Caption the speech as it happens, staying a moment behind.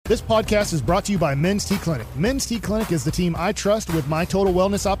This podcast is brought to you by Men's T Clinic. Men's T Clinic is the team I trust with my total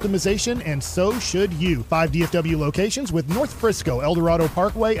wellness optimization, and so should you. 5 DFW locations with North Frisco, El Dorado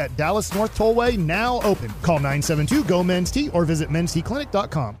Parkway at Dallas North Tollway now open. Call 972-GO-MEN'S-T or visit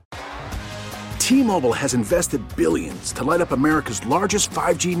mensteclinic.com. T-Mobile has invested billions to light up America's largest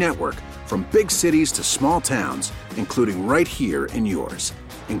 5G network, from big cities to small towns, including right here in yours.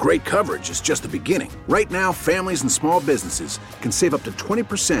 And great coverage is just the beginning. Right now, families and small businesses can save up to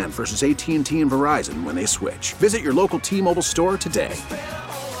 20% versus AT&T and Verizon when they switch. Visit your local T-Mobile store today.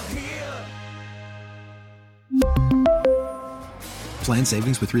 Plan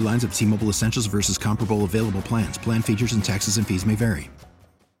savings with 3 lines of T-Mobile Essentials versus comparable available plans. Plan features and taxes and fees may vary.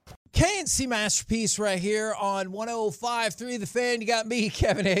 K&C Masterpiece right here on 105.3 The Fan. You got me,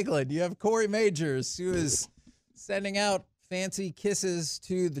 Kevin Hagelin. You have Corey Majors, who is sending out fancy kisses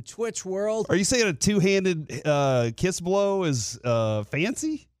to the Twitch world. Are you saying a two-handed kiss blow is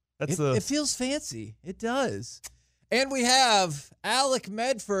fancy? It feels fancy. It does. And we have Alec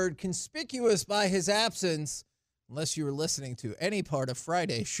Medford, conspicuous by his absence, unless you were listening to any part of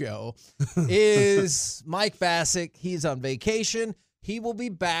Friday's show, is Mike Bassick. He's on vacation. He will be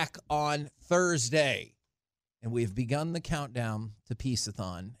back on Thursday. And we've begun the countdown to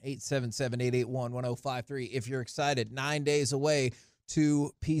Peace-a-thon. 877-881-1053. If you're excited, 9 days away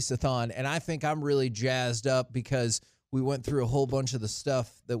to Peace-a-thon. And I think I'm really jazzed up because we went through a whole bunch of the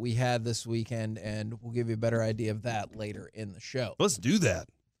stuff that we had this weekend, and we'll give you a better idea of that later in the show. Let's do that.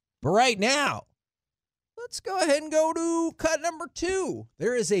 But right now, let's go ahead and go to cut number 2.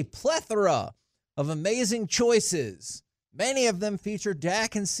 There is a plethora of amazing choices. Many of them feature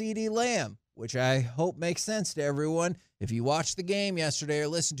Dak and CeeDee Lamb, which I hope makes sense to everyone if you watched the game yesterday or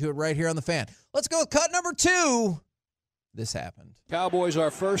listened to it right here on the Fan. Let's go with cut number 2. This happened. Cowboys are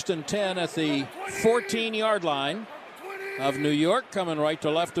 1st and 10 at the 14-yard line of New York, coming right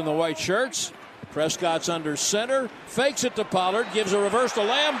to left in the white shirts. Prescott's under center, fakes it to Pollard, gives a reverse to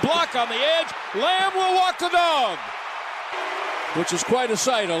Lamb, block on the edge. Lamb will walk the dog, which is quite a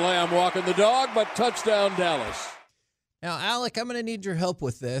sight, a Lamb walking the dog, but touchdown Dallas. Now, Alec, I'm going to need your help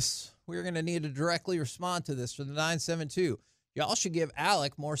with this. We're going to need to directly respond to this for the 972. Y'all should give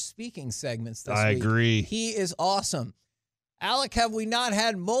Alec more speaking segments this week. I agree. He is awesome. Alec, have we not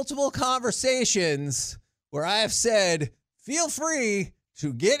had multiple conversations where I have said, feel free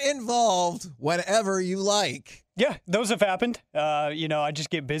to get involved whenever you like? Yeah, those have happened. I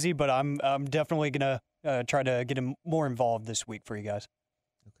just get busy, but I'm definitely going to try to get him more involved this week for you guys.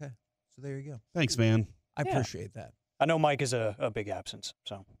 Okay, so there you go. Thanks, man. I appreciate that. I know Mike is a big absence,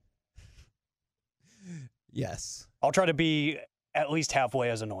 so. Yes. I'll try to be at least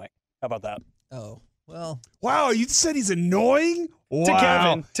halfway as annoying. How about that? Oh, well. Wow, you said he's annoying?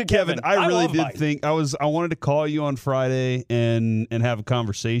 Wow. To Kevin. I really did Mike. think I wanted to call you on Friday and have a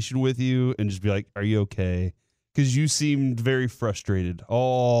conversation with you and just be like, are you okay? Because you seemed very frustrated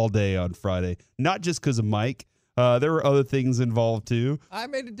all day on Friday. Not just because of Mike. There were other things involved, too. I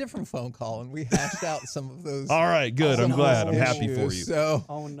made a different phone call, and we hashed out some of those. All right, good. I'm glad. I'm happy for you. So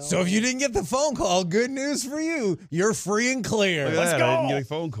if you didn't get the phone call, good news for you. You're free and clear. Let's go. I didn't get a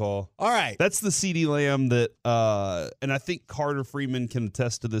phone call. All right. That's the CeeDee Lamb that, and I think Carter Freeman can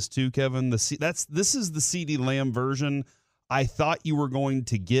attest to this, too, Kevin. This is the CeeDee Lamb version I thought you were going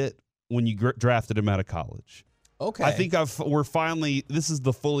to get when you drafted him out of college. Okay. I think this is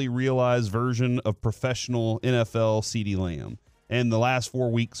the fully realized version of professional NFL CeeDee Lamb. And the last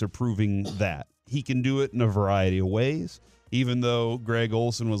 4 weeks are proving that. He can do it in a variety of ways, even though Greg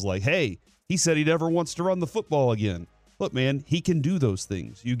Olsen was like, hey, he said he never wants to run the football again. Look, man, he can do those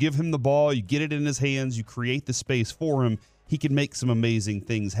things. You give him the ball, you get it in his hands, you create the space for him, he can make some amazing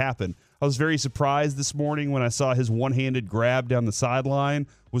things happen. I was very surprised this morning when I saw his one-handed grab down the sideline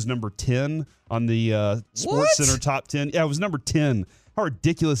was number 10 on the Sports Center top 10. Yeah, it was number 10. How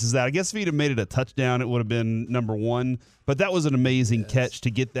ridiculous is that? I guess if he'd have made it a touchdown, it would have been number 1. But that was an amazing catch to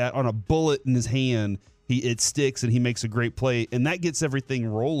get that on a bullet in his hand. It sticks, and he makes a great play, and that gets everything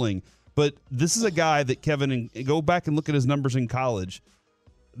rolling. But this is a guy that, Kevin, and go back and look at his numbers in college.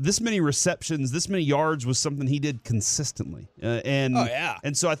 This many receptions, this many yards was something he did consistently.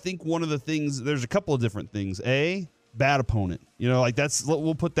 And so I think one of the things, there's a couple of different things. A, bad opponent.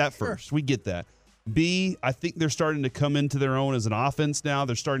 We'll put that first. Sure. We get that. B, I think they're starting to come into their own as an offense now.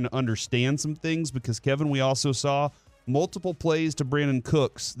 They're starting to understand some things because, Kevin, we also saw multiple plays to Brandon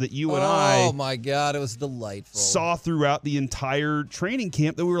Cooks that you and I oh my God, it was delightful. Saw throughout the entire training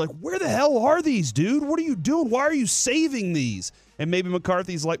camp that we were like, where the hell are these, dude? What are you doing? Why are you saving these? And maybe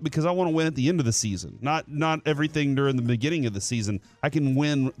McCarthy's like, because I want to win at the end of the season, not everything during the beginning of the season. I can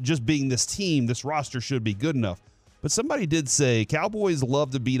win just being this team. This roster should be good enough. but somebody did say Cowboys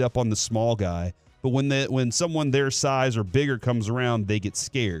love to beat up on the small guy, but when someone their size or bigger comes around, they get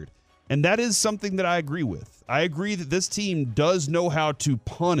scared. And that is something that I agree with. I agree that this team does know how to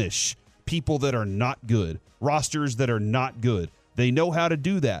punish people that are not good, rosters that are not good. They know how to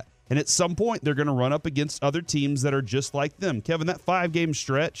do that. And at some point, they're going to run up against other teams that are just like them. Kevin, that 5-game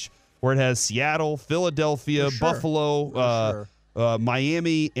stretch where it has Seattle, Philadelphia, Buffalo,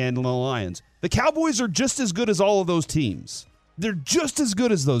 Miami, and the Lions. The Cowboys are just as good as all of those teams. They're just as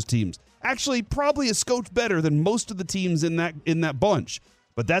good as those teams. Actually, probably a scotch better than most of the teams in that bunch.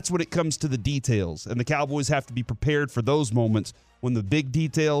 But that's when it comes to the details, and the Cowboys have to be prepared for those moments when the big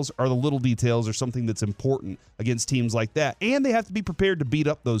details or the little details are something that's important against teams like that. And they have to be prepared to beat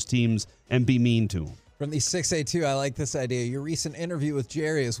up those teams and be mean to them. From the 6A2, I like this idea. Your recent interview with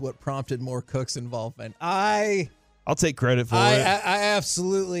Jerry is what prompted more Cook's involvement. I'll take credit for it. I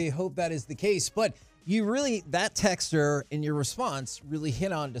absolutely hope that is the case. But you really, that texter in your response really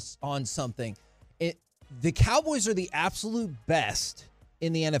hit on something. The Cowboys are the absolute best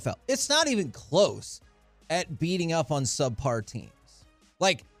in the NFL. It's not even close at beating up on subpar teams.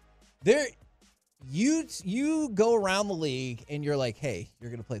 Like, you go around the league and you're like, hey, you're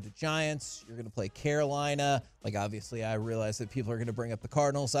going to play the Giants, you're going to play Carolina. Like, obviously, I realize that people are going to bring up the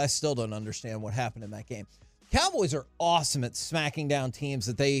Cardinals. I still don't understand what happened in that game. Cowboys are awesome at smacking down teams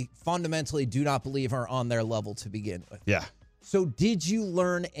that they fundamentally do not believe are on their level to begin with. Yeah. So did you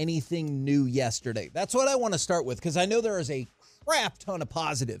learn anything new yesterday? That's what I want to start with, because I know there is a crap ton of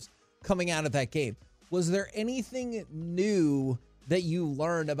positives coming out of that game. Was there anything new that you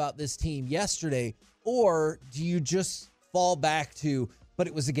learned about this team yesterday, or do you just fall back to, but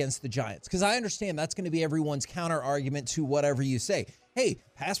it was against the Giants? Because I understand that's going to be everyone's counter argument to whatever you say. Hey,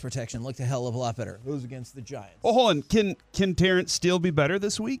 pass protection looked a hell of a lot better. It was against the Giants. Oh, hold on. Can Terrence Steele be better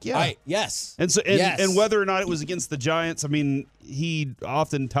this week? Yeah. Yes. And whether or not it was against the Giants, I mean, he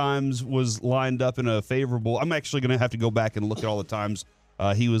oftentimes was lined up in a favorable. I'm actually going to have to go back and look at all the times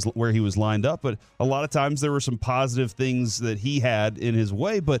he was lined up, but a lot of times there were some positive things that he had in his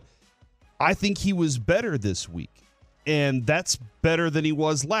way. But I think he was better this week. And that's better than he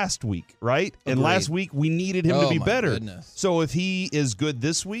was last week, right? Agreed. And last week we needed him to be better. Goodness. So if he is good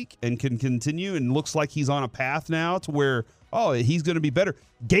this week and can continue and looks like he's on a path now to where, he's going to be better.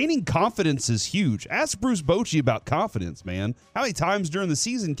 Gaining confidence is huge. Ask Bruce Bochy about confidence, man. How many times during the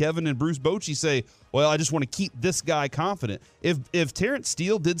season Kevin and Bruce Bochy say, well, I just want to keep this guy confident. If Terrence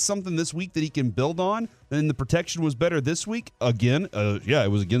Steele did something this week that he can build on, then the protection was better this week. Again,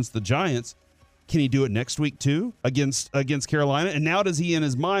 it was against the Giants. Can he do it next week too against Carolina? And now does he in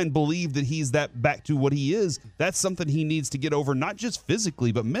his mind believe that he's that back to what he is? That's something he needs to get over, not just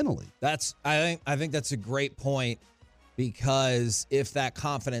physically but mentally. I think that's a great point, because if that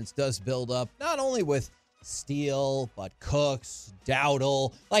confidence does build up, not only with Steele but Cooks,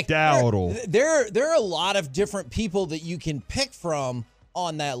 Dowdle, there are a lot of different people that you can pick from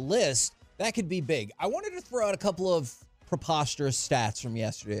on that list. That could be big. I wanted to throw out a couple of preposterous stats from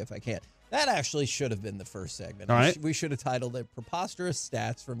yesterday if I can. That actually should have been the first segment. All right. We should have titled it Preposterous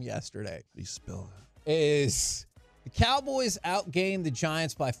Stats from Yesterday. Please spill it. Is the Cowboys outgained the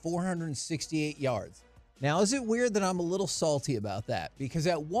Giants by 468 yards. Now, is it weird that I'm a little salty about that? Because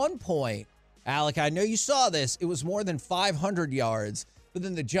at one point, Alec, I know you saw this, it was more than 500 yards, but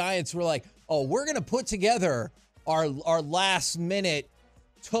then the Giants were like, we're going to put together our last minute,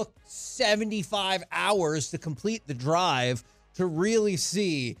 took 75 hours to complete the drive to really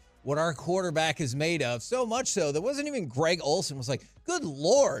see what our quarterback is made of. So much so that wasn't even Greg Olsen was like, good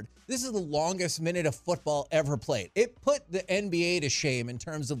Lord, this is the longest minute of football ever played. It put the NBA to shame in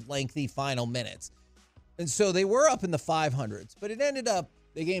terms of lengthy final minutes. And so they were up in the 500s, but it ended up,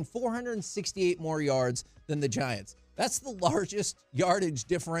 they gained 468 more yards than the Giants. That's the largest yardage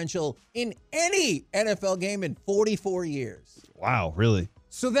differential in any NFL game in 44 years. Wow, really?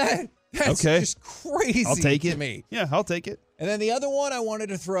 So that's okay. Just crazy I'll take it. to me. Yeah, I'll take it. And then the other one I wanted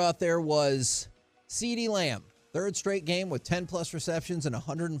to throw out there was CeeDee Lamb. Third straight game with 10-plus receptions and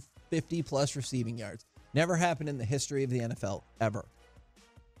 150-plus receiving yards. Never happened in the history of the NFL, ever.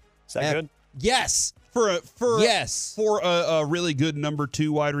 Is that good? Yes. For a really good number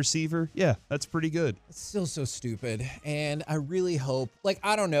 2 wide receiver, yeah, that's pretty good. It's still so stupid. And I really hope,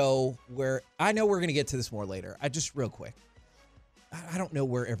 I don't know where, I know we're going to get to this more later. Real quick. I don't know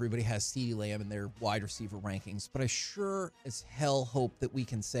where everybody has CeeDee Lamb in their wide receiver rankings, but I sure as hell hope that we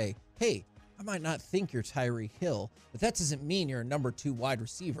can say, hey, I might not think you're Tyreek Hill, but that doesn't mean you're a number 2 wide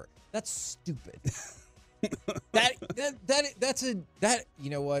receiver. That's stupid. You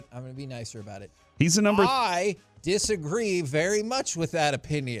know what? I'm going to be nicer about it. He's a number. I disagree very much with that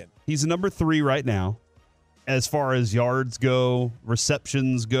opinion. He's a number 3 right now. as far as yards go,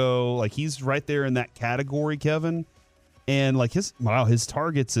 receptions go. Like, he's right there in that category, Kevin. And like his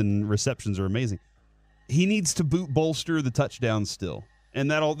targets and receptions are amazing. He needs to bolster the touchdowns still. And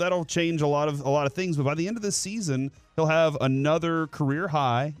that'll change a lot of things. But by the end of this season, he'll have another career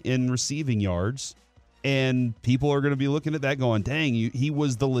high in receiving yards. And people are going to be looking at that going, dang, he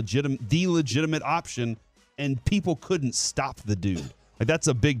was the legitimate option, and people couldn't stop the dude. Like, that's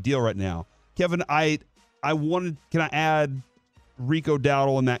a big deal right now. Kevin, can I add Rico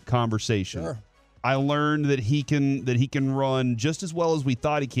Dowdle in that conversation? Sure. I learned that he can run just as well as we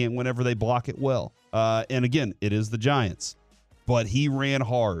thought he can whenever they block it well. And again, it is the Giants. But he ran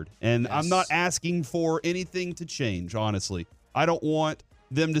hard. And yes. I'm not asking for anything to change, honestly. I don't want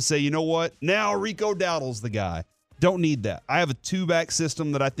them to say, you know what, now Rico Dowdle's the guy. Don't need that. I have a two-back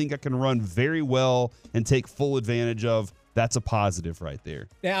system that I think I can run very well and take full advantage of. That's a positive right there.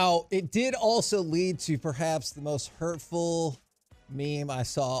 Now, it did also lead to perhaps the most hurtful meme I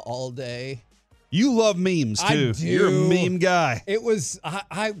saw all day. You love memes, too. I do. You're a meme guy. It was,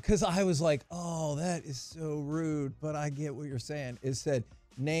 because I was like, oh, that is so rude, but I get what you're saying. It said,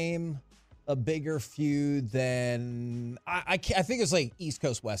 name a bigger feud than, I think it was like East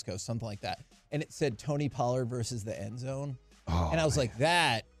Coast, West Coast, something like that. And it said Tony Pollard versus the end zone. Oh, and I was like,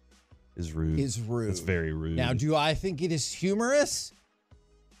 that is rude. It's very rude. Now, do I think it is humorous?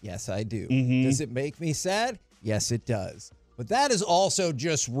 Yes, I do. Mm-hmm. Does it make me sad? Yes, it does. But that is also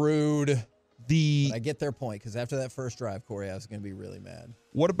just rude. But I get their point, because after that first drive, Corey, I was going to be really mad.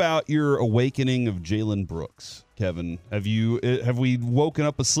 What about your awakening of Jalen Brooks, Kevin? Have we woken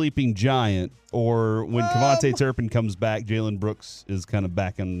up a sleeping giant, or when Kevontae Turpin comes back, Jalen Brooks is kind of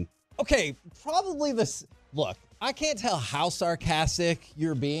back in? Okay, probably this. Look, I can't tell how sarcastic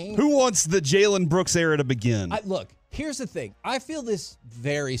you're being. Who wants the Jalen Brooks era to begin? Look, here's the thing. I feel this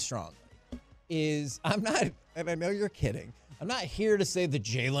very strongly. I'm not, and I know you're kidding, I'm not here to say the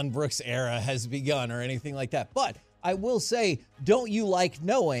Jalen Brooks era has begun or anything like that. But I will say, don't you like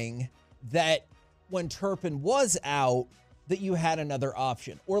knowing that when Turpin was out, that you had another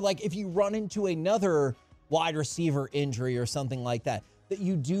option? Or like if you run into another wide receiver injury or something like that, that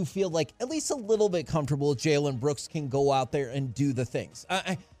you do feel like at least a little bit comfortable Jalen Brooks can go out there and do the things.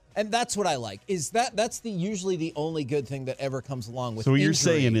 And that's what I like, is that's usually the only good thing that ever comes along with injury. So what you're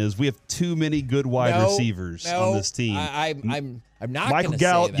saying is we have too many good wide receivers on this team. I'm not Michael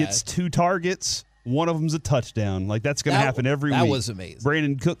Gallup gets 2 targets. One of them's a touchdown. Like, that's going to happen every week. That was amazing.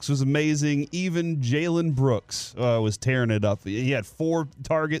 Brandon Cooks was amazing. Even Jalen Brooks was tearing it up. He had 4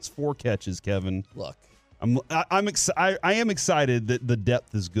 targets, 4 catches, Kevin. Look. I am excited that the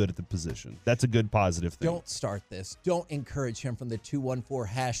depth is good at the position. That's a good positive thing. Don't start this. Don't encourage him from the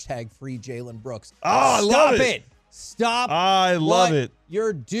 214 # free Jalen Brooks. Oh, I love it. Stop. I love it.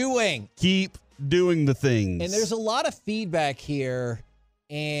 You're doing. Keep doing the things. And there's a lot of feedback here,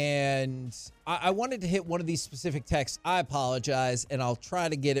 and I wanted to hit one of these specific texts. I apologize, and I'll try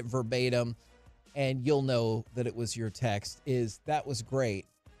to get it verbatim, and you'll know that it was your text. That was great.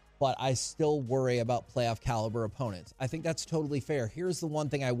 But I still worry about playoff caliber opponents. I think that's totally fair. Here's the one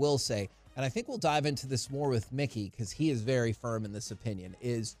thing I will say, and I think we'll dive into this more with Mickey because he is very firm in this opinion,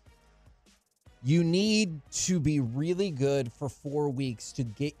 is you need to be really good for 4 weeks to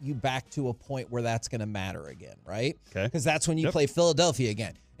get you back to a point where that's going to matter again, right? Okay. Because that's when you play Philadelphia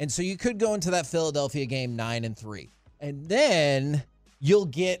again. And so you could go into that Philadelphia game 9-3. And then you'll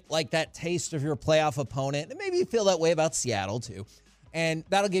get like that taste of your playoff opponent. And maybe you feel that way about Seattle too. And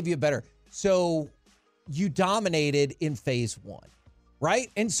that'll give you a better. So you dominated in phase 1, right?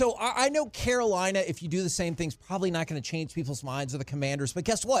 And so I know Carolina, if you do the same thing's probably not going to change people's minds or the Commanders. But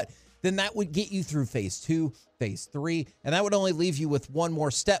guess what? Then that would get you through phase 2, phase 3. And that would only leave you with one more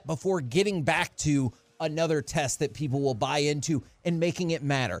step before getting back to another test that people will buy into and making it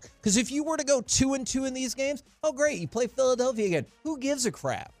matter. Because if you were to go 2-2 in these games, oh, great. You play Philadelphia again. Who gives a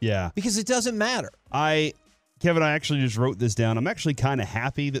crap? Yeah. Because it doesn't matter. Kevin, I actually just wrote this down. I'm actually kind of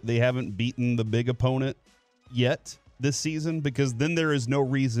happy that they haven't beaten the big opponent yet this season, because then there is no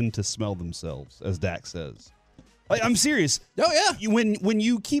reason to smell themselves, as Dak says. Like, I'm serious. Oh, yeah. When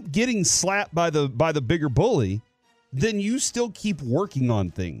you keep getting slapped by the bigger bully, then you still keep working on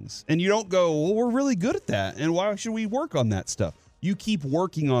things. And you don't go, well, we're really good at that, and why should we work on that stuff? You keep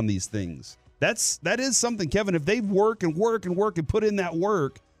working on these things. That is something, Kevin. If they work and put in that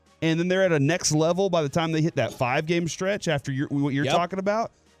work, and then they're at a next level by the time they hit that 5-game stretch after what you're talking about,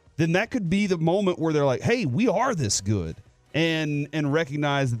 then that could be the moment where they're like, hey, we are this good. and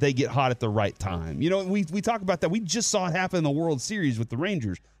recognize that they get hot at the right time. We talk about that. We just saw it happen in the World Series with the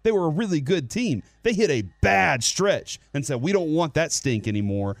Rangers. They were a really good team. They hit a bad stretch and said, we don't want that stink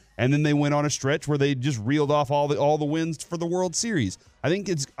anymore. And then they went on a stretch where they just reeled off all the wins for the World Series.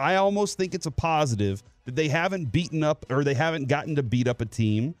 I almost think it's a positive that they haven't beaten up, or they haven't gotten to beat up a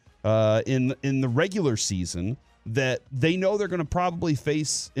team in the regular season that they know they're going to probably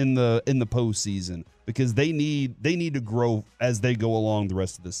face in the postseason, because they need to grow as they go along the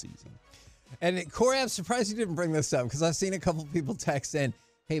rest of the season. And Corey, I'm surprised you didn't bring this up, because I've seen a couple people text in,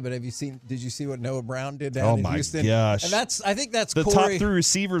 hey, but did you see what Noah Brown did down in Houston? Oh, my gosh. And I think that's the Corey. top 3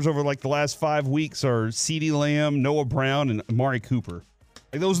 receivers over like the last 5 weeks are CeeDee Lamb, Noah Brown, and Amari Cooper.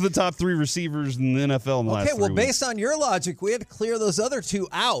 Like, those are the top 3 receivers in the NFL in the last 3 weeks. Okay, well, based on your logic, we had to clear those other 2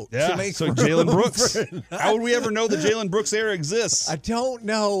 out. Yeah, so Jalen Brooks. How would we ever know the Jalen Brooks era exists? I don't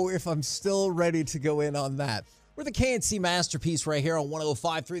know if I'm still ready to go in on that. We're the K&C Masterpiece right here on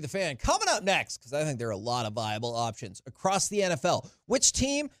 105.3 The Fan. Coming up next, because I think there are a lot of viable options across the NFL. Which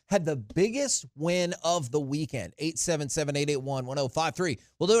team had the biggest win of the weekend? 877-881-1053.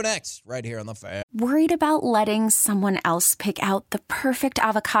 We'll do it next right here on The Fan. Worried about letting someone else pick out the perfect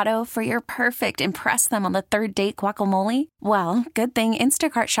avocado for your perfect impress them on the third date guacamole? Well, good thing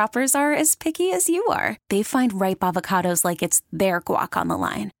Instacart shoppers are as picky as you are. They find ripe avocados like it's their guac on the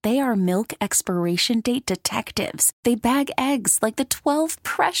line. They are milk expiration date detectives. They bag eggs like the 12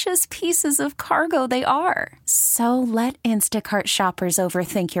 precious pieces of cargo they are. So let Instacart shoppers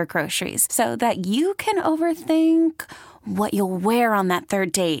overthink your groceries so that you can overthink what you'll wear on that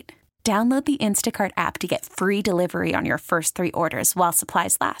third date. Download the Instacart app to get free delivery on your first 3 orders while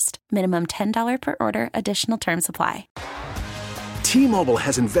supplies last. Minimum $10 per order. Additional terms apply. T-Mobile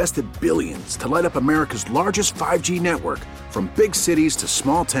has invested billions to light up America's largest 5G network, from big cities to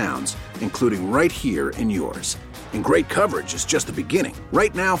small towns, including right here in yours. And great coverage is just the beginning.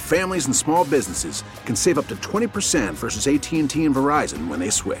 Right now, families and small businesses can save up to 20% versus AT&T and Verizon when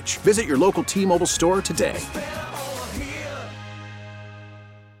they switch. Visit your local T-Mobile store today.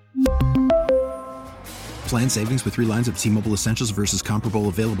 Plan savings with 3 lines of T-Mobile Essentials versus comparable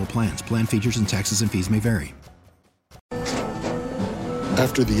available plans. Plan features and taxes and fees may vary.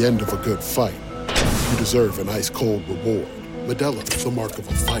 After the end of a good fight, you deserve an ice-cold reward. Modelo is the mark of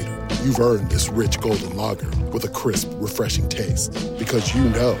a fighter. You've earned this rich golden lager with a crisp, refreshing taste. Because you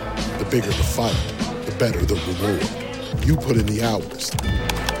know, the bigger the fight, the better the reward. You put in the hours,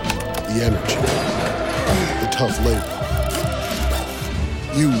 the energy, the tough labor.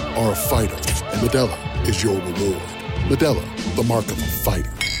 You are a fighter, and Modelo is your reward. Modelo, the mark of a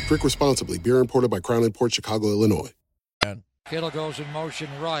fighter. Drink responsibly. Beer imported by Crown Imports, Chicago, Illinois. Kittle goes in motion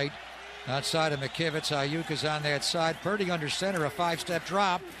right. Outside of McKivitz, Ayuk is on that side. Purdy under center, a 5-step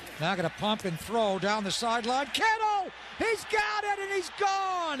drop. Now going to pump and throw down the sideline. Kittle! He's got it, and he's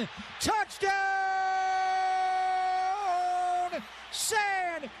gone! Touchdown!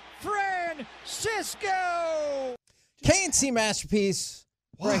 San Francisco! K&C Masterpiece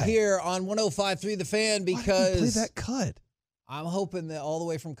right here on 105.3 The Fan, because play that cut. I'm hoping that all the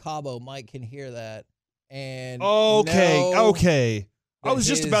way from Cabo, Mike can hear that. And okay. I was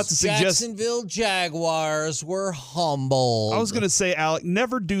just about to suggest Jacksonville Jaguars were humbled. I was going to say, Alec,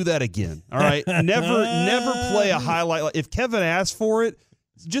 never do that again. All right, never play a highlight. If Kevin asked for it,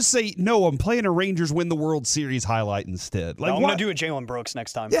 just say no. I'm playing a Rangers win the World Series highlight instead. Like, I'm going to do a Jalen Brooks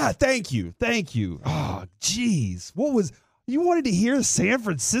next time. Yeah, thank you. Oh, jeez, you wanted to hear San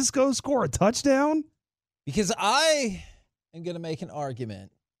Francisco score a touchdown? Because I am going to make an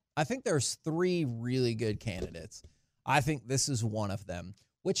argument. I think there's 3 really good candidates. I think this is one of them.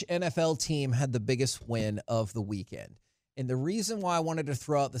 Which NFL team had the biggest win of the weekend? And the reason why I wanted to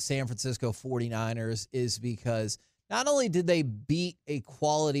throw out the San Francisco 49ers is because not only did they beat a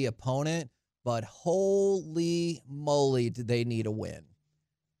quality opponent, but holy moly, did they need a win.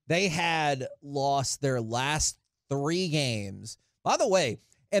 They had lost their last 3 games. By the way,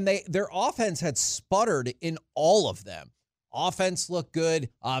 and their offense had sputtered in all of them. Offense looked good.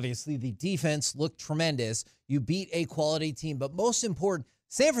 Obviously, the defense looked tremendous. You beat a quality team. But most important,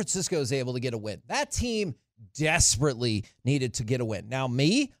 San Francisco is able to get a win. That team desperately needed to get a win. Now,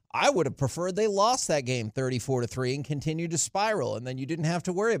 I would have preferred they lost that game 34-3 and continued to spiral, and then you didn't have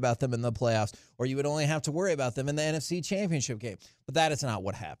to worry about them in the playoffs, or you would only have to worry about them in the NFC Championship game. But that is not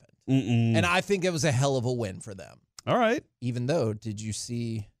what happened. And I think it was a hell of a win for them. All right. Even though, did you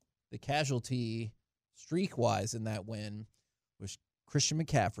see the casualty streak-wise in that win? Was Christian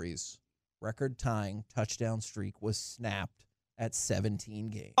McCaffrey's record-tying touchdown streak was snapped at 17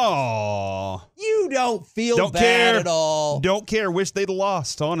 games. Oh, you don't feel don't bad care at all. Don't care. Wish they'd have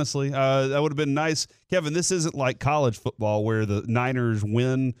lost, honestly. That would have been nice. Kevin, this isn't like college football where the Niners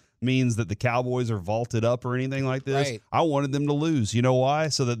win means that the Cowboys are vaulted up or anything like this. Right. I wanted them to lose. You know why?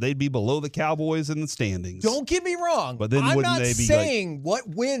 So that they'd be below the Cowboys in the standings. Don't get me wrong. But then I'm wouldn't not they be saying what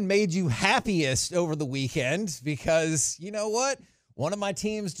win made you happiest over the weekend, because you know what? One of my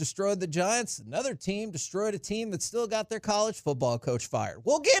teams destroyed the Giants. Another team destroyed a team that still got their college football coach fired.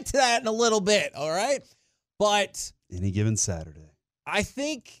 We'll get to that in a little bit, all right? But any given Saturday, I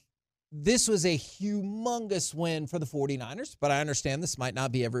think this was a humongous win for the 49ers, but I understand this might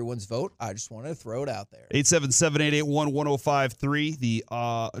not be everyone's vote. I just wanted to throw it out there. 877-881-1053, the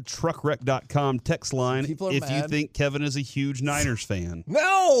truckwreck.com text line. People are if mad. you think Kevin is a huge Niners fan.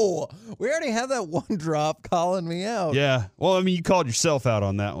 No! We already had that one drop calling me out. Yeah. Well, I mean, you called yourself out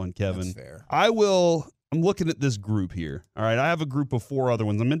on that one, Kevin. That's fair. I'm looking at this group here. All right, I have a group of 4 other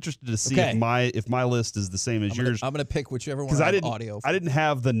ones. I'm interested to see if my list is the same as yours. I'm going to pick whichever one I have audio for. I didn't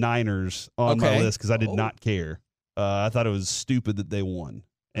have the Niners on my list because I did not care. I thought it was stupid that they won,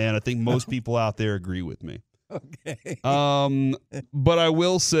 and I think most people out there agree with me. Okay. But I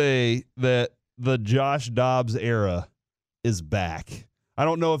will say that the Josh Dobbs era is back. I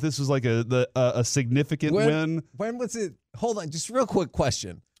don't know if this was like a significant win. When was it? Hold on, just real quick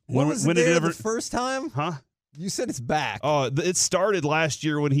question. When was it there the first time? Huh? You said it's back. Oh, it started last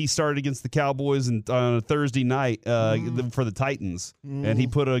year when he started against the Cowboys on a Thursday night for the Titans, and he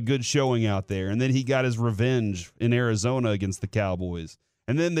put a good showing out there. And then he got his revenge in Arizona against the Cowboys.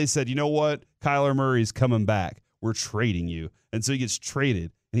 And then they said, you know what? Kyler Murray's coming back. We're trading you. And so he gets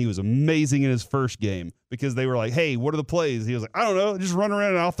traded. And he was amazing in his first game because they were like, hey, what are the plays? He was like, I don't know. Just run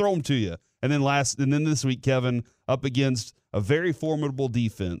around and I'll throw them to you. And then this week, Kevin, up against a very formidable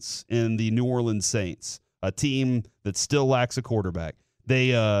defense in the New Orleans Saints, a team that still lacks a quarterback.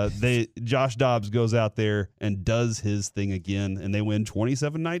 Josh Dobbs goes out there and does his thing again, and they win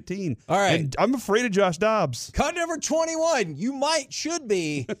 27-19. All right. And I'm afraid of Josh Dobbs. Cut number 21. You should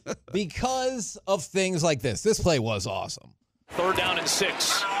be because of things like this. This play was awesome. 3rd down and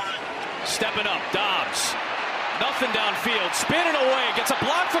 6. Stepping up, Dobbs. Nothing downfield. Spinning away. Gets a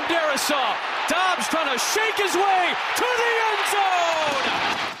block from Darisaw. Dobbs trying to shake his way to the end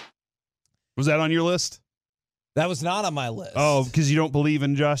zone. Was that on your list? That was not on my list. Oh, because you don't believe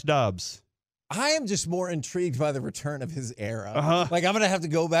in Josh Dobbs. I am just more intrigued by the return of his era. Uh-huh. Like, I'm going to have to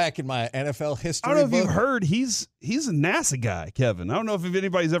go back in my NFL history I don't know if book. you've heard, he's a NASA guy, Kevin. I don't know if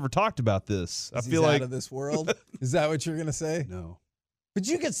anybody's ever talked about this. I feel like out of this world. Is that what you're going to say? No. But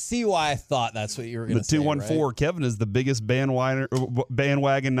you can see why I thought that's what you were going to say. The 214, right? Kevin is the biggest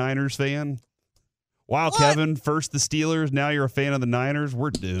bandwagon Niners fan. Wow, What? Kevin, first the Steelers, now you're a fan of the Niners.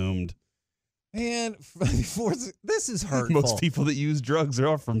 We're doomed. Man, this is hurtful. Most people that use drugs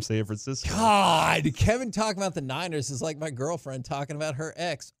are from San Francisco. God, Kevin talking about the Niners is like my girlfriend talking about her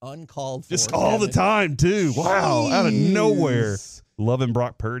ex, uncalled for. Just all the time, too. Wow, out of nowhere. Loving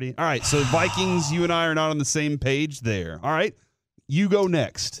Brock Purdy. All right, so Vikings, you and I are not on the same page there. All right, you go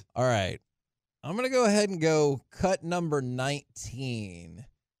next. All right. I'm going to go ahead and go cut number 19.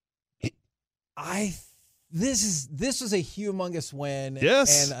 This was a humongous win.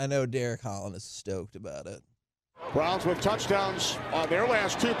 Yes. And I know Derek Holland is stoked about it. Browns with touchdowns on their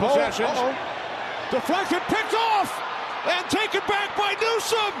last 2 possessions. Deflection picked off and taken back by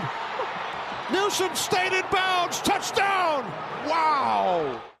Newsome. Newsome stayed in bounds. Touchdown.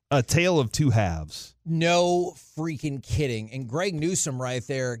 Wow. A tale of two halves. No freaking kidding. And Greg Newsome right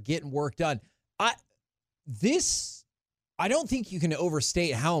there getting work done. I don't think you can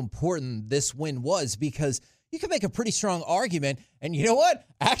overstate how important this win was, because you can make a pretty strong argument. And you know what?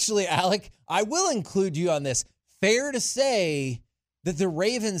 Actually, Alec, I will include you on this. Fair to say that the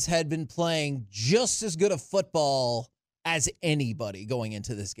Ravens had been playing just as good a football as anybody going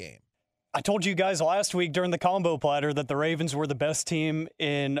into this game. I told you guys last week during the combo platter that the Ravens were the best team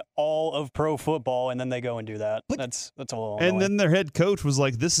in all of pro football, and then they go and do that. But that's a little annoying. And then their head coach was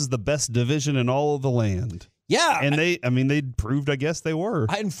like, this is the best division in all of the land. Yeah. And they proved, I guess they were.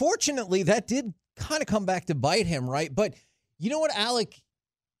 Unfortunately, that did kind of come back to bite him, right? But you know what, Alec?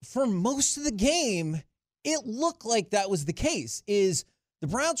 For most of the game, it looked like that was the case. Is the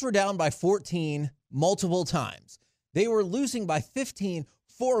Browns were down by 14 multiple times. They were losing by 15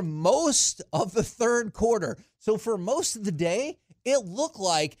 for most of the third quarter. So for most of the day, it looked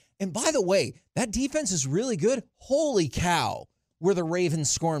like, and by the way, that defense is really good. Holy cow, were the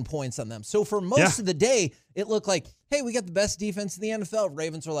Ravens scoring points on them. So for most of the day, it looked like, hey, we got the best defense in the NFL.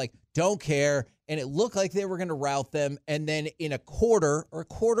 Ravens were like, don't care. And it looked like they were going to rout them. And then in a quarter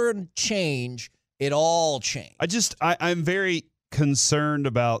and change, it all changed. I'm very concerned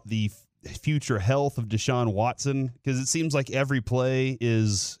about the future health of Deshaun Watson, because it seems like every play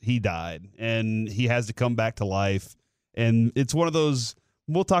is he died and he has to come back to life. And it's one of those,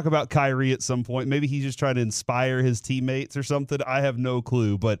 we'll talk about Kyrie at some point. Maybe he's just trying to inspire his teammates or something. I have no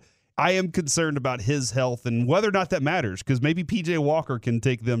clue, but I am concerned about his health and whether or not that matters, because maybe PJ Walker can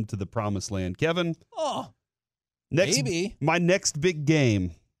take them to the promised land. Kevin? Maybe. My next big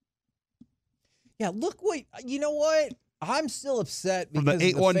game. Yeah, you know what? I'm still upset because From the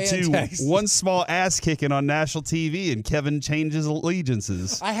 812, one small ass kicking on national TV, and Kevin changes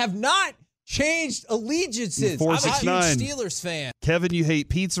allegiances. I have not changed allegiances. 469. I'm a huge Steelers fan. Kevin, you hate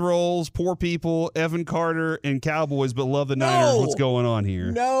pizza rolls, poor people, Evan Carter, and Cowboys, but love the Niners. What's going on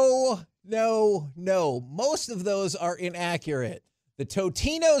here? No. Most of those are inaccurate. The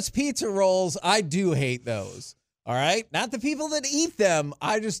Totino's pizza rolls, I do hate those. All right? Not the people that eat them.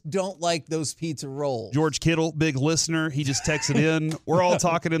 I just don't like those pizza rolls. George Kittle, big listener. He just texted in. We're all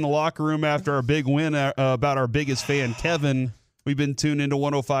talking in the locker room after our big win about our biggest fan, Kevin. We've been tuned into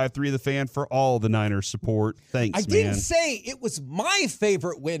 105.3 The Fan for all the Niners support. Thanks, man. I didn't say it was my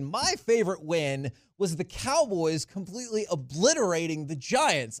favorite win. My favorite win was the Cowboys completely obliterating the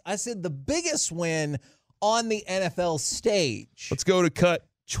Giants. I said the biggest win on the NFL stage. Let's go to cut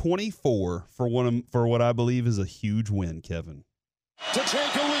 24 for what I believe is a huge win, Kevin. To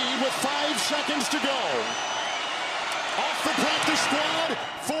take a lead with 5 seconds to go. Off the practice squad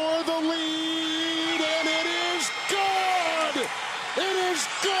for the lead, and it is good! It is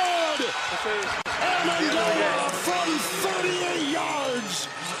good! Amendola from 38 yards.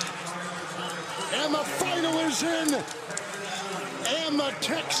 And the final is in, and the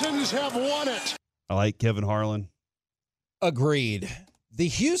Texans have won it. I like Kevin Harlan. Agreed. The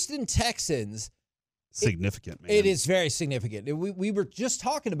Houston Texans. Significant, man. It is very significant. We were just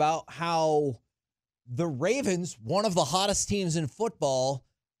talking about how the Ravens, one of the hottest teams in football,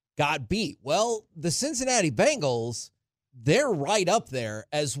 got beat. Well, the Cincinnati Bengals, they're right up there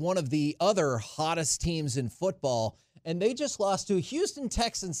as one of the other hottest teams in football, and they just lost to a Houston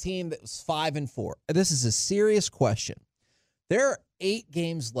Texans team that was 5-4. This is a serious question. There are 8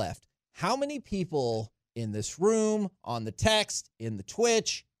 games left. How many people in this room, on the text, in the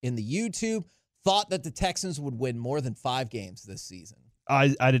Twitch, in the YouTube, thought that the Texans would win more than 5 games this season?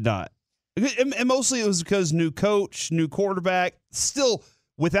 I did not. And mostly it was because new coach, new quarterback, still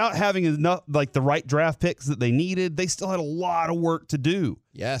without having enough, like the right draft picks that they needed, they still had a lot of work to do.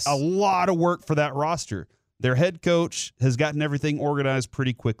 Yes. A lot of work for that roster. Their head coach has gotten everything organized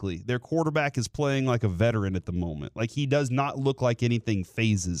pretty quickly. Their quarterback is playing like a veteran at the moment. Like, he does not look like anything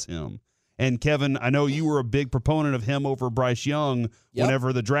phases him. And Kevin, I know you were a big proponent of him over Bryce Young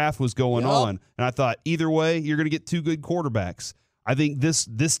whenever the draft was going on. And I thought either way, you're going to get 2 good quarterbacks. I think this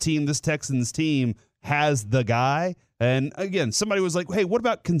team, this Texans team, has the guy. And again, somebody was like, hey, what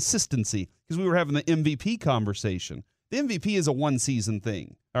about consistency? Because we were having the MVP conversation. The MVP is a one-season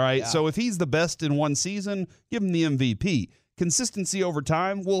thing, all right? Yeah. So if he's the best in one season, give him the MVP. Consistency over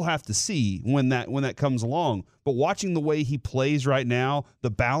time, we'll have to see when that comes along. But watching the way he plays right now,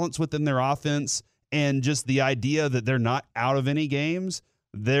 the balance within their offense, and just the idea that they're not out of any games,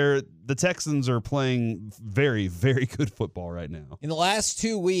 the Texans are playing very, very good football right now. In the last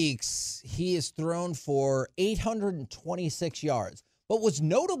 2 weeks, he has thrown for 826 yards. But what's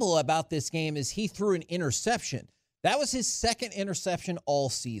notable about this game is he threw an interception. That was his 2nd interception all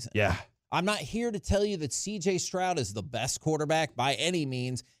season. Yeah. I'm not here to tell you that C.J. Stroud is the best quarterback by any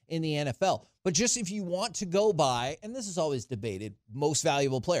means in the NFL. But just if you want to go by, and this is always debated, most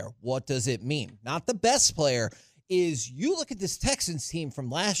valuable player, what does it mean? Not the best player. Is you look at this Texans team from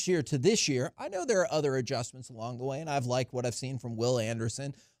last year to this year. I know there are other adjustments along the way, and I've liked what I've seen from Will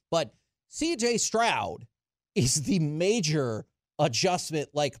Anderson. But C.J. Stroud is the major adjustment,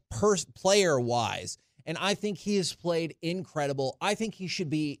 like player-wise. And I think he has played incredible. I think he should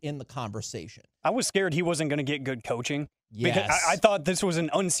be in the conversation. I was scared he wasn't going to get good coaching. Yes. Because I thought this was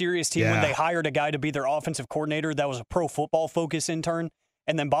an unserious team when they hired a guy to be their offensive coordinator that was a Pro Football Focus intern.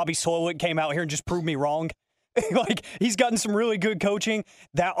 And then Bobby Slowick came out here and just proved me wrong. Like, he's gotten some really good coaching.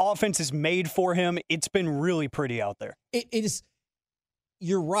 That offense is made for him. It's been really pretty out there. It is.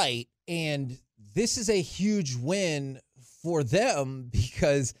 You're right. And this is a huge win for them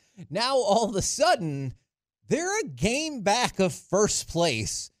because now all of a sudden they're a game back of first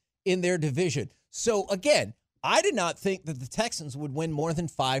place in their division. So again, I did not think that the Texans would win more than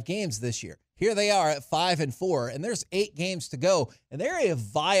 5 games this year. Here they are at 5-4, and there's 8 games to go, and they're a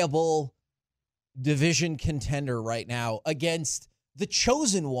viable division contender right now against the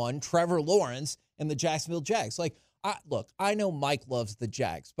chosen one, Trevor Lawrence, and the Jacksonville Jags. Like, I know Mike loves the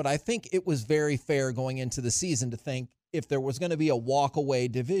Jags, but I think it was very fair going into the season to think if there was going to be a walk-away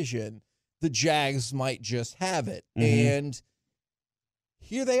division, the Jags might just have it. Mm-hmm. And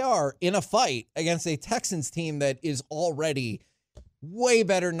here they are in a fight against a Texans team that is already way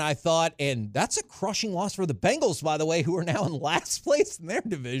better than I thought. And that's a crushing loss for the Bengals, by the way, who are now in last place in their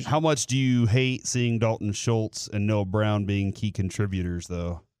division. How much do you hate seeing Dalton Schultz and Noah Brown being key contributors,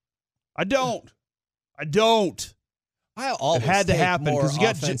 though? I don't. I always it had to take happen more because you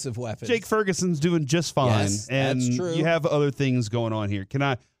got offensive weapons. Jake Ferguson's doing just fine, Yes, and that's true. you have other things going on here.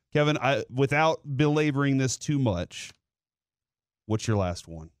 Kevin, without belaboring this too much, what's your last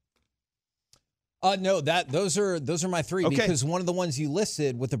one? No, those are my three, Okay. because one of the ones you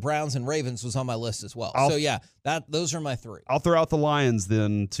listed with the Browns and Ravens was on my list as well. Those are my three. I'll throw out the Lions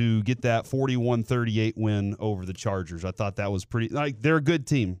then to get that 41-38 win over the Chargers. I thought that was pretty. They're a good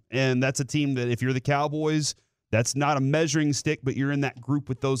team, and that's a team that if you're the Cowboys, that's not a measuring stick, but you're in that group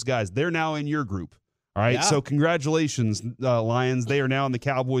with those guys. They're now in your group. All right, so congratulations, Lions. They are now in the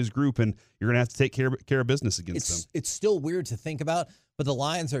Cowboys group, and you're going to have to take care of business against them. It's still weird to think about, but the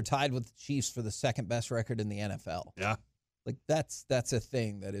Lions are tied with the Chiefs for the second best record in the NFL. Yeah. Like that's a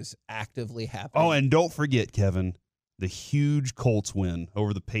thing that is actively happening. Oh, and don't forget, Kevin, the huge Colts win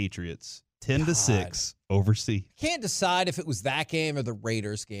over the Patriots, 10-6 overseas. Can't decide if it was that game or the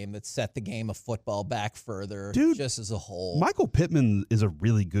Raiders game that set the game of football back further, Dude, just as a whole. Michael Pittman is a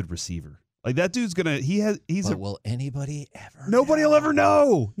really good receiver. Like that dude's will anybody ever Nobody will ever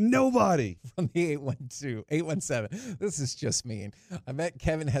know. Nobody. From the 817. This is just mean. I bet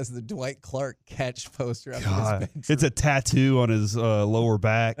Kevin has the Dwight Clark catch poster up in his bedroom. It's a tattoo on his lower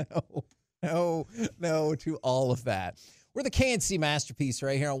back. No, to all of that. We're the K&C Masterpiece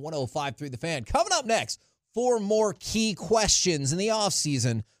right here on 105.3 The Fan. Coming up next, 4 more key questions in the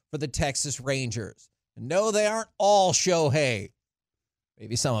offseason for the Texas Rangers. And no, they aren't all Shohei.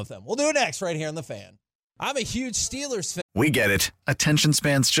 Maybe some of them. We'll do it next right here on The Fan. I'm a huge Steelers fan. We get it. Attention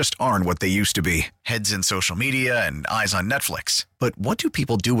spans just aren't what they used to be. Heads in social media and eyes on Netflix. But what do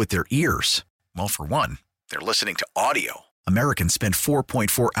people do with their ears? Well, for one, they're listening to audio. Americans spend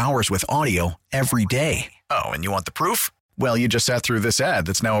 4.4 hours with audio every day. Oh, and you want the proof? Well, you just sat through this ad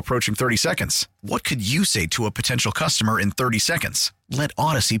that's now approaching 30 seconds. What could you say to a potential customer in 30 seconds? Let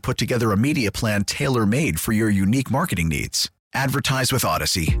Odyssey put together a media plan tailor-made for your unique marketing needs. Advertise with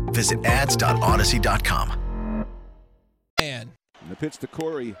Odyssey. Visit ads.odyssey.com. Man. And the pitch to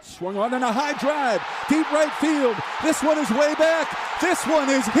Corey. Swung on and a high drive. Deep right field. This one is way back. This one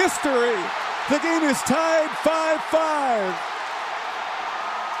is history. The game is tied 5-5.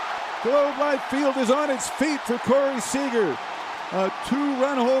 Globe Life Field is on its feet for Corey Seager. A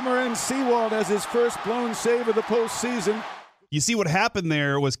 2-run homer, and Sewald has his first blown save of the postseason. You see what happened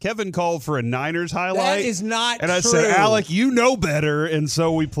there was Kevin called for a Niners highlight. That is not true. And I said, Alec, you know better. And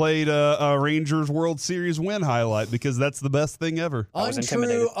so we played a Rangers World Series win highlight because that's the best thing ever.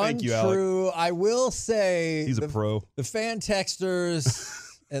 Untrue. Thank you, Alec. I will say he's a pro. The fan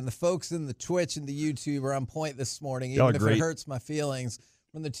texters and the folks in the Twitch and the YouTube are on point this morning, Y'all even if great. it hurts my feelings.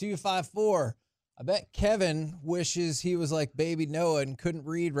 From the 254, I bet Kevin wishes he was like Baby Noah and couldn't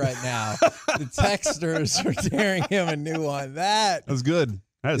read right now. The texters are tearing him a new one. That was good.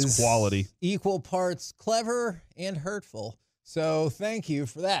 That is quality. Equal parts clever and hurtful. So thank you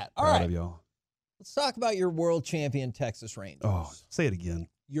for that. All Proud right. of y'all. Let's talk about your world champion Texas Rangers. Oh, say it again.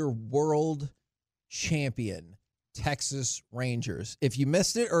 Your world champion Texas Rangers. If you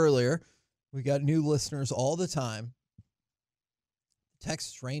missed it earlier, we got new listeners all the time.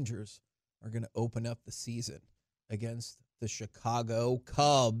 Texas Rangers are going to open up the season against the Chicago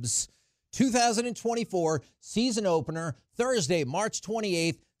Cubs. 2024 season opener, Thursday, March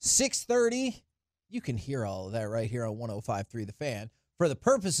 28th, 6:30. You can hear all of that right here on 105.3 The Fan. For the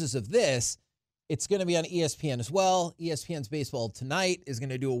purposes of this, it's going to be on ESPN as well. ESPN's Baseball Tonight is going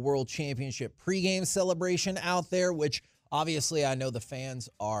to do a World Championship pregame celebration out there, which obviously I know the fans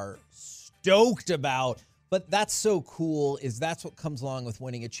are stoked about. But that's so cool, is that's what comes along with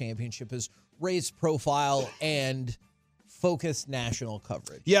winning a championship, is raised profile and focused national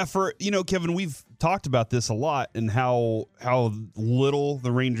coverage. Yeah, Kevin, we've talked about this a lot and how little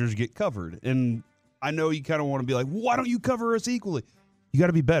the Rangers get covered. And I know you kind of want to be like, why don't you cover us equally? You got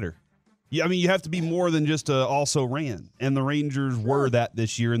to be better. Yeah, I mean, you have to be more than just also ran. And the Rangers were that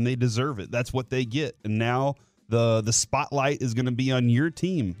this year, and they deserve it. That's what they get. And now the spotlight is going to be on your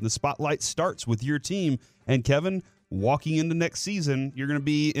team. The spotlight starts with your team. And Kevin, walking into next season, you're going to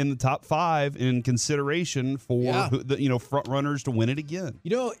be in the top 5 in consideration for the front runners to win it again.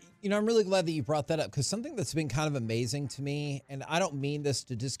 I'm really glad that you brought that up, because something that's been kind of amazing to me, and I don't mean this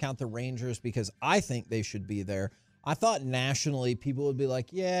to discount the Rangers because I think they should be there. I thought nationally people would be like,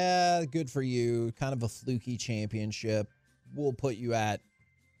 yeah, good for you. Kind of a fluky championship. We'll put you at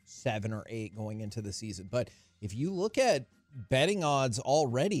 7 or 8 going into the season. But if you look at betting odds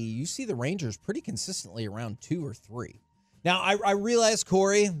already, you see the Rangers pretty consistently around 2 or 3. Now, I realize,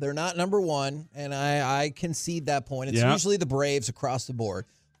 Corey, they're not number 1, and I concede that point. It's usually the Braves across the board.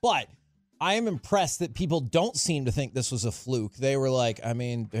 But I am impressed that people don't seem to think this was a fluke. They were like, I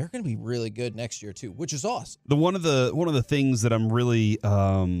mean, they're going to be really good next year, too, which is awesome. One of the things that I'm really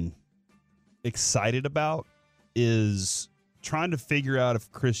excited about is trying to figure out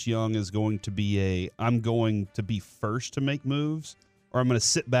if Chris Young is going to be I'm going to be first to make moves, or I'm going to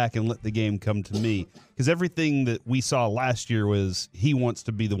sit back and let the game come to me. Because everything that we saw last year was he wants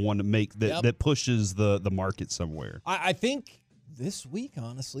to be the one to make that pushes the market somewhere. I think this week,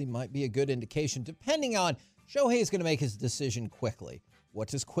 honestly, might be a good indication, depending on Shohei is going to make his decision quickly. What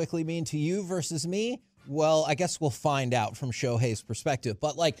does quickly mean to you versus me? Well, I guess we'll find out from Shohei's perspective.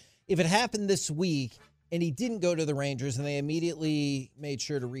 But, if it happened this week and he didn't go to the Rangers and they immediately made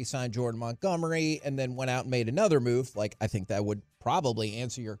sure to re-sign Jordan Montgomery and then went out and made another move, I think that would probably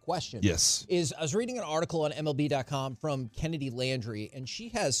answer your question. Yes. I was reading an article on MLB.com from Kennedy Landry, and she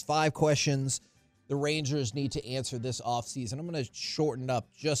has 5 questions the Rangers need to answer this offseason. I'm going to shorten up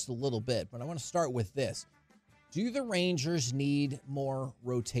just a little bit, but I want to start with this. Do the Rangers need more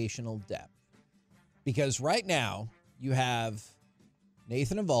rotational depth? Because right now you have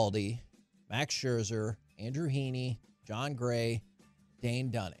Nathan Eovaldi, Max Scherzer, Andrew Heaney, John Gray,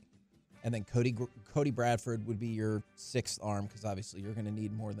 Dane Dunning. And then Cody Bradford would be your 6th arm because obviously you're going to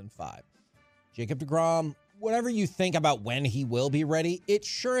need more than 5. Jacob deGrom, whatever you think about when he will be ready, it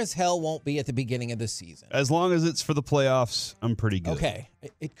sure as hell won't be at the beginning of the season. As long as it's for the playoffs, I'm pretty good. Okay,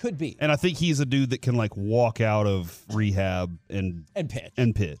 it could be. And I think he's a dude that can walk out of rehab and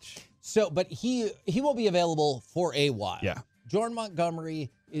pitch. So, but he won't be available for a while. Yeah. Jordan Montgomery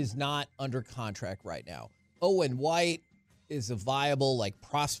is not under contract right now. Owen White is a viable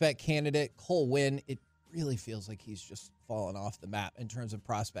prospect candidate. Cole Winn, it really feels like he's just fallen off the map in terms of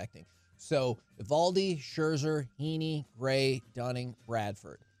prospecting. So Eovaldi, Scherzer, Heaney, Gray, Dunning,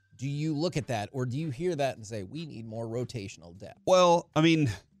 Bradford. Do you look at that, or do you hear that and say we need more rotational depth? Well, I mean,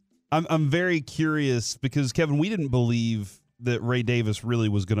 I'm very curious because Kevin, we didn't believe that Ray Davis really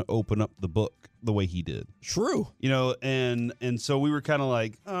was going to open up the book the way he did. True. And so we were kind of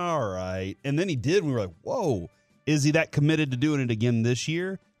like, all right. And then he did. And we were like, whoa, is he that committed to doing it again this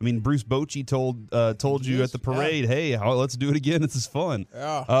year? I mean, Bruce Bochy told you at the parade, hey, let's do it again. This is fun.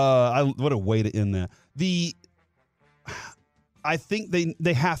 Yeah. What a way to end that. I think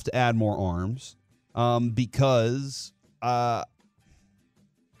they have to add more arms because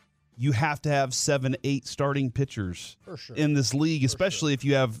you have to have 7, 8 starting pitchers in this league, especially if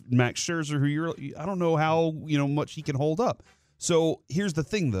you have Max Scherzer, who I don't know how much he can hold up. So here's the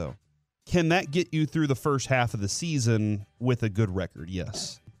thing, though. Can that get you through the first half of the season with a good record?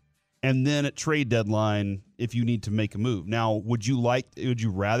 Yes. And then at trade deadline, if you need to make a move. Now, would you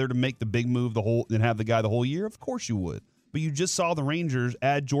rather to make the big move than have the guy the whole year? Of course you would. But you just saw the Rangers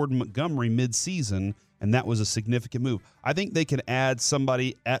add Jordan Montgomery mid-season, and that was a significant move. I think they can add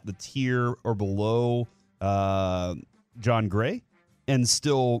somebody at the tier or below John Gray and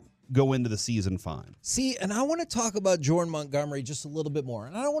still go into the season fine. See, and I want to talk about Jordan Montgomery just a little bit more.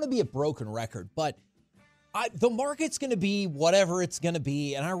 And I don't want to be a broken record, but the market's going to be whatever it's going to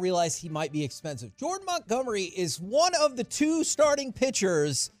be, and I realize he might be expensive. Jordan Montgomery is one of the 2 starting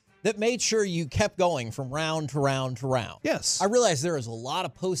pitchers that made sure you kept going from round to round to round. Yes. I realize there is a lot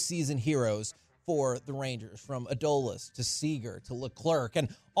of postseason heroes for the Rangers, from Adolis to Seager to Leclerc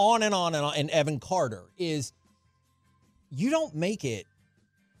and on and on, and Evan Carter. You don't make it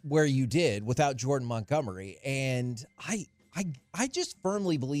where you did without Jordan Montgomery, and I just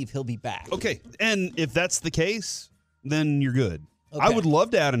firmly believe he'll be back. Okay, and if that's the case, then you're good. Okay. I would love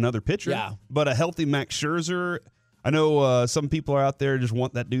to add another pitcher, but a healthy Max Scherzer. I know some people are out there just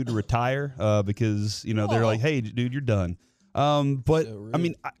want that dude to retire because they're like, hey, dude, you're done. But I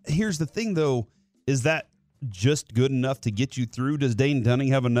mean, here's the thing though: is that just good enough to get you through? Does Dane Dunning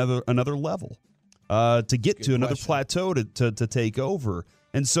have another level to get to another plateau to take over?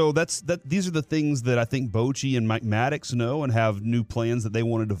 And so these are the things that I think Bochy and Mike Maddox know and have new plans that they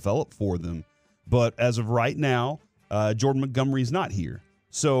want to develop for them. But as of right now, Jordan Montgomery's not here.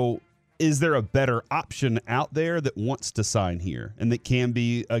 So is there a better option out there that wants to sign here and that can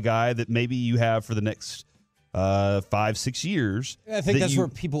be a guy that maybe you have for the next 5-6 years? I think that's where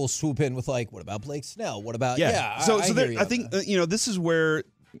people will swoop in with what about Blake Snell? What about I think this is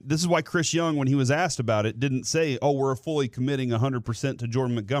why Chris Young, when he was asked about it, didn't say, we're fully committing 100% to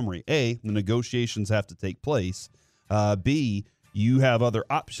Jordan Montgomery. The negotiations have to take place. B, you have other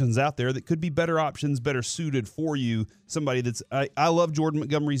options out there that could be better options, better suited for you. Somebody that's I love Jordan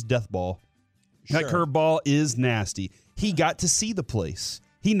Montgomery's death ball. That curveball is nasty. He got to see the place.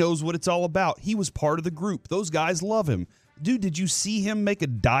 He knows what it's all about. He was part of the group. Those guys love him. Dude, did you see him make a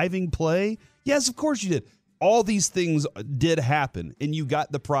diving play? Yes, of course you did. All these things did happen, and you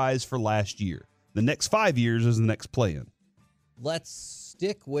got the prize for last year. The next 5 years is the next play-in. Let's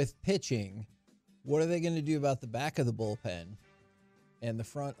stick with pitching. What are they going to do about the back of the bullpen and the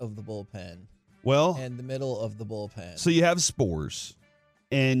front of the bullpen and the middle of the bullpen? So you have Spores,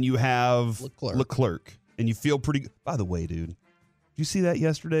 and you have Leclerc, and you feel pretty good. By the way, dude, did you see that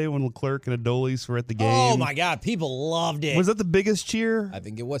yesterday when Leclerc and Adolis were at the game? Oh, my God. People loved it. Was that the biggest cheer? I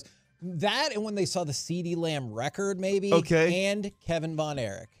think it was. That and when they saw the CeeDee Lamb record, maybe. Okay. And Kevin Von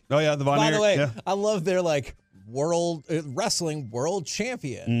Erich. Oh, yeah, the Von Erich. By the way, yeah. I love their, wrestling world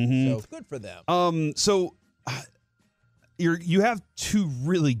champion. Mm-hmm. So good for them. So you have two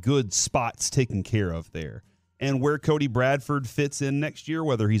really good spots taken care of there. And where Cody Bradford fits in next year,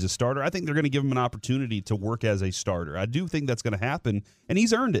 whether he's a starter, I think they're going to give him an opportunity to work as a starter. I do think that's going to happen, and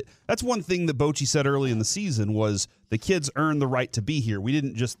he's earned it. That's one thing that Bochy said early in the season was the kids earned the right to be here. We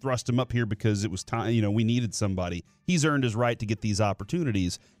didn't just thrust him up here because it was time, we needed somebody. He's earned his right to get these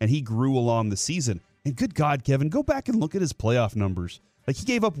opportunities, and he grew along the season. And good God, Kevin, go back and look at his playoff numbers. He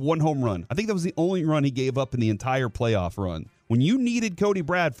gave up one home run. I think that was the only run he gave up in the entire playoff run. When you needed Cody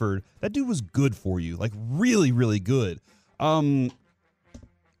Bradford, that dude was good for you, really, really good.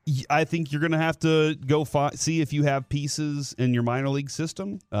 I think you're going to have to go see if you have pieces in your minor league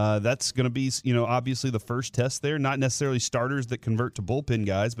system. That's going to be, obviously the first test there. Not necessarily starters that convert to bullpen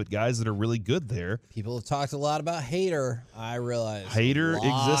guys, but guys that are really good there. People have talked a lot about Hader. I realize Hader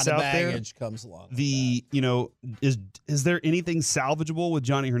exists out there. Baggage comes along. Is there anything salvageable with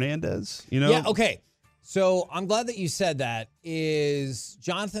Johnny Hernandez? Yeah. Okay. So I'm glad that you said that. Is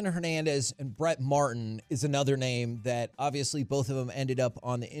Jonathan Hernandez and Brett Martin is another name that obviously both of them ended up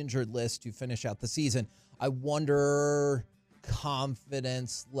on the injured list to finish out the season. I wonder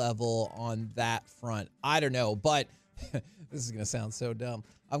confidence level on that front. I don't know, but this is going to sound so dumb.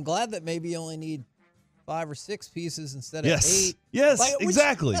 I'm glad that maybe you only need 5 or 6 pieces instead of 8. Yes,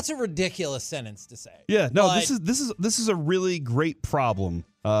 exactly. That's a ridiculous sentence to say. Yeah, no, but this is a really great problem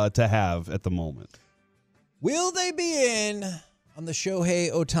to have at the moment. Will they be in on the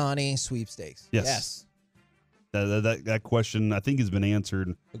Shohei Ohtani sweepstakes? Yes. That question, I think, has been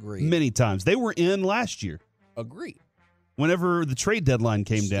answered Agreed. many times. They were in last year. Agreed. Whenever the trade deadline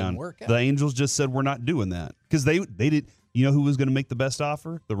came down, the Angels just said, we're not doing that. Because they did. You know who was going to make the best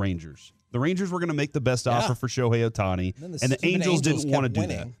offer? The Rangers. The Rangers were going to make the best offer for Shohei Ohtani, and the Angels didn't want to do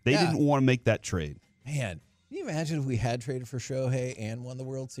that. They didn't want to make that trade. Man, can you imagine if we had traded for Shohei and won the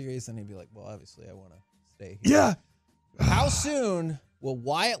World Series? Then he'd be like, well, obviously I want to stay here. Yeah. How soon will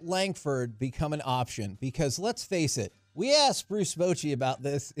Wyatt Langford become an option? Because let's face it, we asked Bruce Bochy about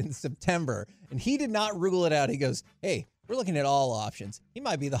this in September, and he did not rule it out. He goes, hey, we're looking at all options. He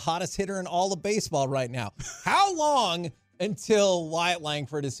might be the hottest hitter in all of baseball right now. How long until Wyatt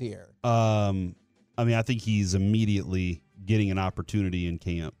Langford is here? I think he's immediately getting an opportunity in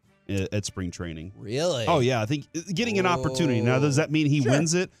camp at spring training. Really? Oh, yeah. I think getting an opportunity. Now, does that mean he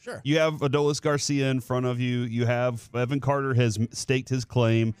wins it? Sure. You have Adolis Garcia in front of you. You have Evan Carter has staked his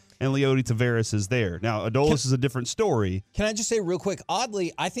claim, and Leody Taveras is there. Now, Adolis is a different story. Can I just say real quick,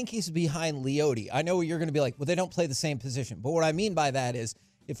 oddly, I think he's behind Leody. I know you're going to be like, well, they don't play the same position. But what I mean by that is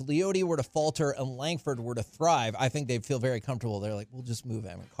if Leody were to falter and Langford were to thrive, I think they'd feel very comfortable. They're like, we'll just move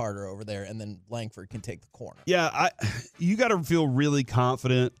Evan Carter over there, and then Langford can take the corner. Yeah, you got to feel really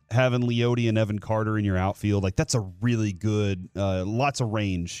confident having Leody and Evan Carter in your outfield. That's a really good, lots of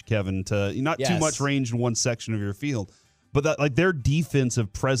range, Kevin. Not too much range in one section of your field, but that their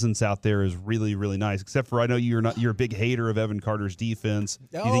defensive presence out there is really, really nice. Except for I know you're a big hater of Evan Carter's defense.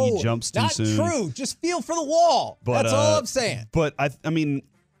 No, you think he jumps too soon. Not true. Just feel for the wall. But, that's all I'm saying. But I mean,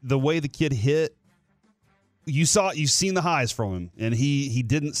 the way the kid hit, you've seen the highs from him, and he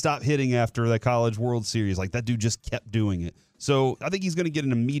didn't stop hitting after the College World Series. That dude just kept doing it. So I think he's going to get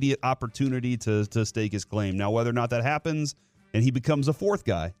an immediate opportunity to stake his claim. Now, whether or not that happens and he becomes a fourth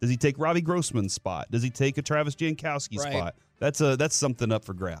guy, does he take Robbie Grossman's spot? Does he take a Travis Jankowski spot? That's something up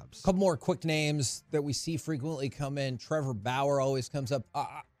for grabs. A couple more quick names that we see frequently come in. Trevor Bauer always comes up.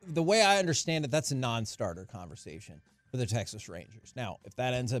 The way I understand it, that's a non-starter conversation for the Texas Rangers. Now, if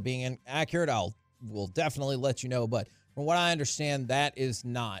that ends up being inaccurate, we'll definitely let you know. But from what I understand, that is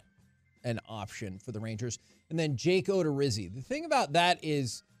not an option for the Rangers. And then Jake Odorizzi. The thing about that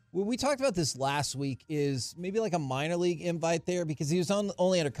is, we talked about this last week, is maybe a minor league invite there because he was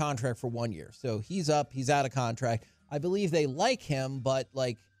only under contract for 1 year. So he's up, he's out of contract. I believe they like him, but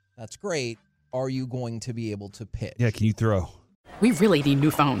like, that's great. Are you going to be able to pitch? Yeah, can you throw? We really need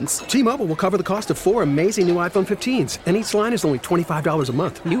new phones. T-Mobile will cover the cost of 4 amazing new iPhone 15s, and each line is only $25 a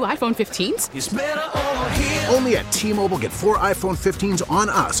month. New iPhone 15s? It's better over here. Only at T-Mobile, get 4 iPhone 15s on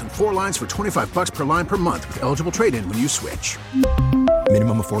us and 4 lines for $25 per line per month with eligible trade-in when you switch.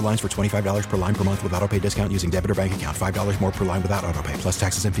 Minimum of 4 lines for $25 per line per month with autopay discount using debit or bank account. $5 more per line without autopay, plus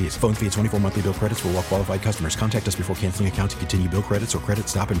taxes and fees. Phone fee at 24 monthly bill credits for well-qualified customers. Contact us before canceling account to continue bill credits or credit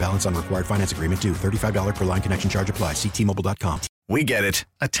stop and balance on required finance agreement due. $35 per line connection charge applies. See T-Mobile.com. We get it.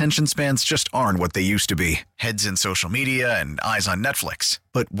 Attention spans just aren't what they used to be. Heads in social media and eyes on Netflix.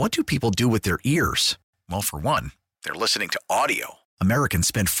 But what do people do with their ears? Well, for one, they're listening to audio. Americans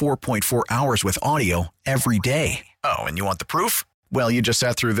spend 4.4 hours with audio every day. Oh, and you want the proof? Well, you just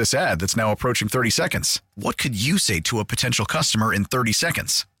sat through this ad that's now approaching 30 seconds. What could you say to a potential customer in 30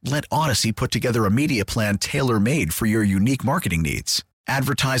 seconds? Let Odyssey put together a media plan tailor-made for your unique marketing needs.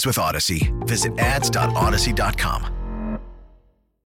 Advertise with Odyssey. Visit ads.odyssey.com.